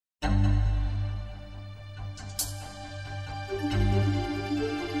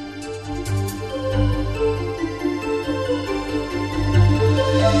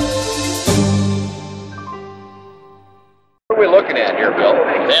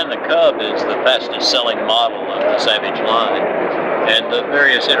understand, the Cub is the fastest selling model of the Savage line, and the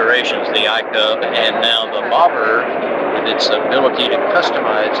various iterations, the iCub and now the Bobber, with its ability to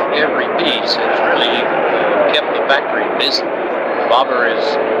customize every piece, has really kept the factory busy. The Bobber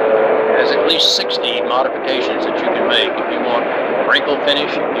has at least 60 modifications that you can make. If you want wrinkle finish,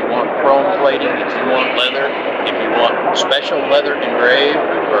 if you want chrome plating, if you want leather, if you want special leather engraved,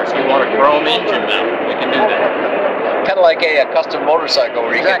 or if you want a chrome engine mount, we can do that. Kind of like a custom motorcycle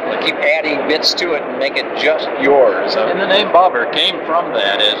where you can keep adding bits to it and make it just yours. And the name Bobber came from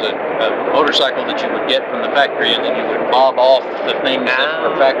that, as a motorcycle that you would get from the factory, and then you would bob off the things that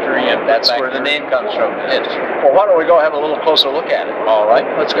were factory. And that's where the name comes from. Yes. Well, why don't we go have a little closer look at it? All right,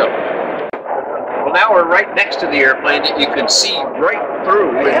 let's go. Well, now we're right next to the airplane that you can see right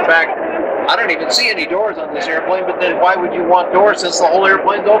through. In fact, I don't even see any doors on this airplane, but then why would you want doors since the whole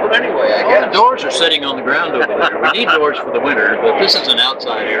airplane's open anyway, I guess? The doors are sitting on the ground over there. We need doors for the winter, but this is an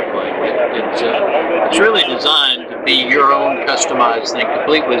outside airplane. It's really designed to be your own customized thing,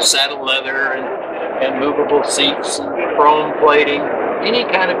 complete with saddle leather and movable seats and chrome plating. Any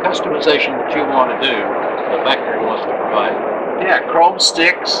kind of customization that you want to do, the factory wants to provide. Yeah, chrome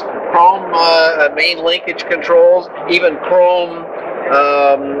sticks, chrome main linkage controls, even chrome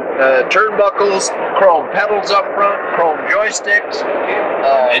turnbuckles, chrome pedals up front, chrome joysticks,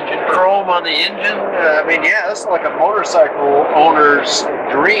 chrome on the engine. I mean, yeah, this is like a motorcycle owner's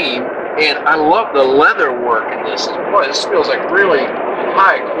dream, and I love the leather work in this. Boy, this feels like really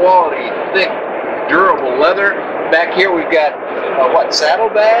high quality, thick, durable leather. Back here we've got, what, saddle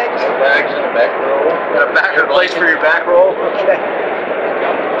bags? Bags and a back roll. A place for your back roll? Okay.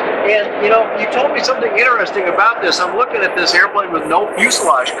 And, you know, you told me something interesting about this. I'm looking at this airplane with no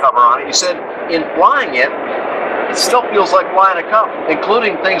fuselage cover on it. You said in flying it, it still feels like flying a Cub,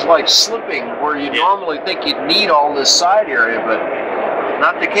 including things like slipping, where you normally think you'd need all this side area, but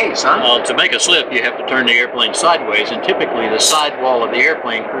not the case, huh? Well, to make a slip, you have to turn the airplane sideways, and typically the sidewall of the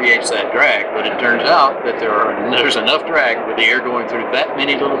airplane creates that drag, but it turns out that there's enough drag with the air going through that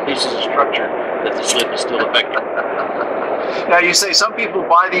many little pieces of structure that the slip is still effective. Now, you say some people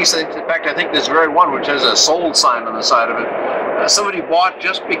buy these things. In fact, I think this very one, which has a sold sign on the side of it, somebody bought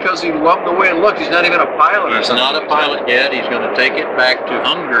just because he loved the way it looked. He's not even a pilot or something. He's not a pilot yet. He's going to take it back to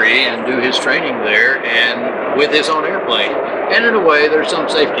Hungary and do his training there, and with his own airplane. And in a way, there's some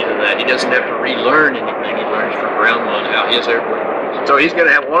safety to that. He doesn't have to relearn anything. He learns from ground one how his airplane works. So he's going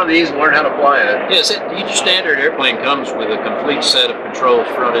to have one of these and learn how to fly it. Yes, each standard airplane comes with a complete set of controls,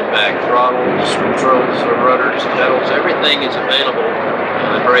 front and back, throttles, controls, rudders, pedals. Everything is available,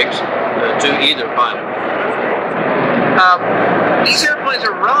 the brakes, to either pilot. These airplanes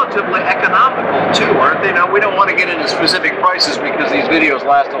are relatively economical too, aren't they? Now, we don't want to get into specific prices because these videos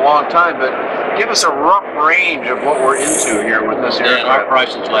last a long time, but give us a rough range of what we're into here with this aircraft. Our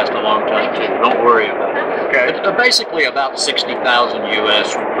prices last a long time too. Don't worry about it. Okay. But basically about 60,000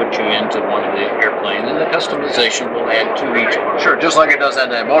 US will put you into one of the airplanes, and the customization will add to each one. Sure, just like it does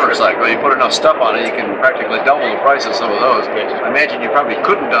on that motorcycle. You put enough stuff on it, you can practically double the price of some of those. Yes. I imagine you probably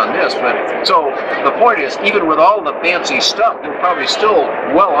couldn't on this, but so the point is, even with all the fancy stuff, you're probably still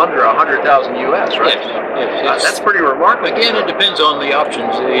well under 100,000 US, right? Yes. That's pretty remarkable. Again, it depends on the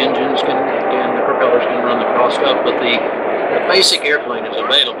options. The engines and the propellers can run the cost up, but the basic airplane is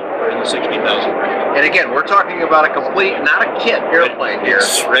available in the 60,000 range. And again, we're talking about a complete, not a kit airplane here.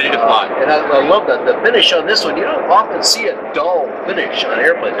 It's ready to fly. And I love the finish on this one. You don't often see a dull finish on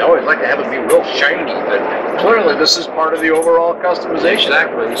airplanes. I always like to have it be real shiny, but clearly this is part of the overall customization.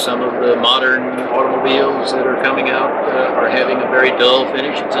 Exactly. Some of the modern automobiles that are coming out are having a very dull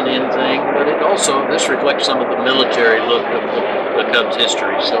finish. It's an in thing, but it also, this reflects some of the military look of the Cub's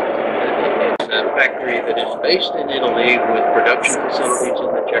history. So it's a factory that is based in Italy with production facilities in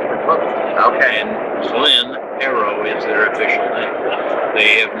the Czech Republic. Okay. And ZLIN Aero is their official name.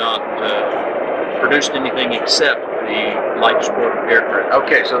 They have not produced anything except the light sport aircraft.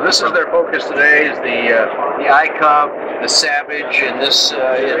 Okay, so this is their focus today, is the iCub, the Savage, and this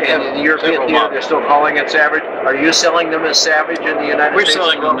in the European theater they're still calling it Savage. Are you selling them as Savage in the United States? We're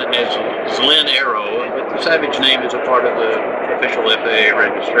selling them as ZLIN Aero, but the Savage name is a part of the official FAA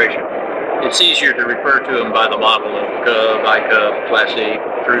registration. It's easier to refer to them by the model of Cub, iCub, Classic,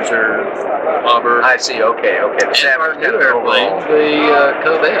 Cruiser, Bobber. I see, okay. The and our new airplane, the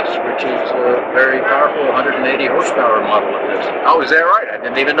Cub S, which is a very powerful 180 horsepower model of this. Oh, is that right? I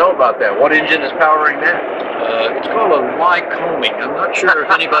didn't even know about that. What engine is powering that? It's called a Lycoming. I'm not sure if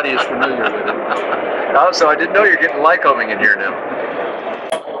anybody is familiar with it. Oh, so I didn't know you're getting Lycoming in here now.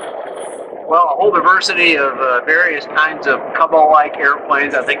 Well, a whole diversity of various kinds of Cub-like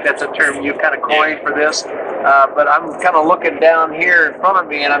airplanes. I think that's a term you kind of coined for this. but I'm kind of looking down here in front of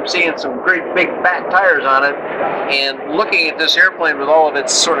me, and I'm seeing some great big fat tires on it. And looking at this airplane with all of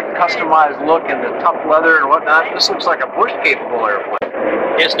its sort of customized look and the tough leather and whatnot, this looks like a bush-capable airplane.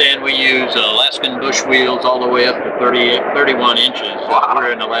 Yes, Dan, we use Alaskan bush wheels all the way up to 31 inches. Wow.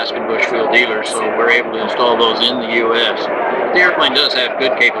 We're an Alaskan bush wheel dealer, so we're able to install those in the U.S. The airplane does have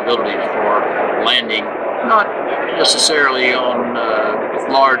good capabilities for landing, not necessarily on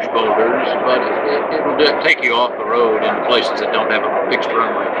large boulders, but it will take you off the road in places that don't have a fixed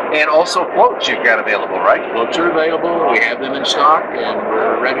runway. And also floats you've got available, right? Floats are available. We have them in stock, and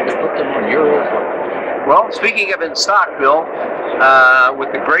we're ready to put them on your airplane. Well, speaking of in stock, Bill,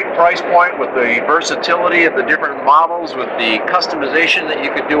 with the great price point, with the versatility of the different models, with the customization that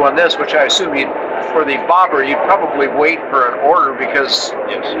you could do on this, which I assume for the bobber, you'd probably wait for an order because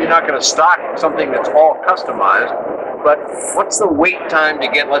you're not going to stock something that's all customized. But what's the wait time to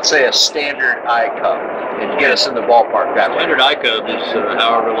get, let's say, a standard I-Cub and get us in the ballpark that way? Standard I-Cub is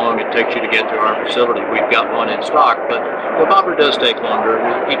however long it takes you to get to our facility. We've got one in stock, but the bobber does take longer.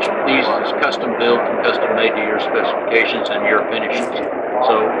 Each of these is custom built and custom made to your specifications and your finishes.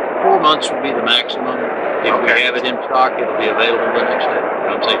 So 4 months would be the maximum. If we have it in stock, it'll be available the next day.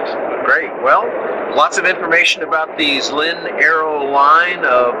 Come see us. Great. Well, lots of information about the ZLIN Aero line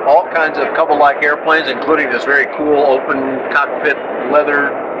of all kinds of Cub-like airplanes, including this very cool open cockpit leather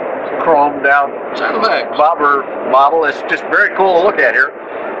chromed out bobber model. It's just very cool to look at here.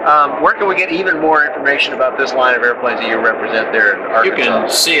 Where can we get even more information about this line of airplanes that you represent there in Arkansas? You can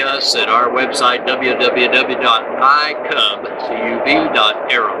see us at our website,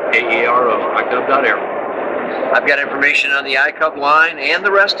 www.icub.aero, A-E-R-O, icub.aero. I've got information on the iCub line and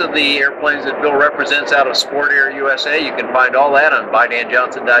the rest of the airplanes that Bill represents out of Sport Air USA. You can find all that on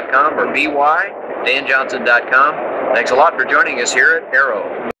bydanjohnson.com or bydanjohnson.com. Thanks a lot for joining us here at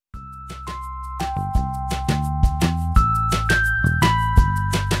Aero.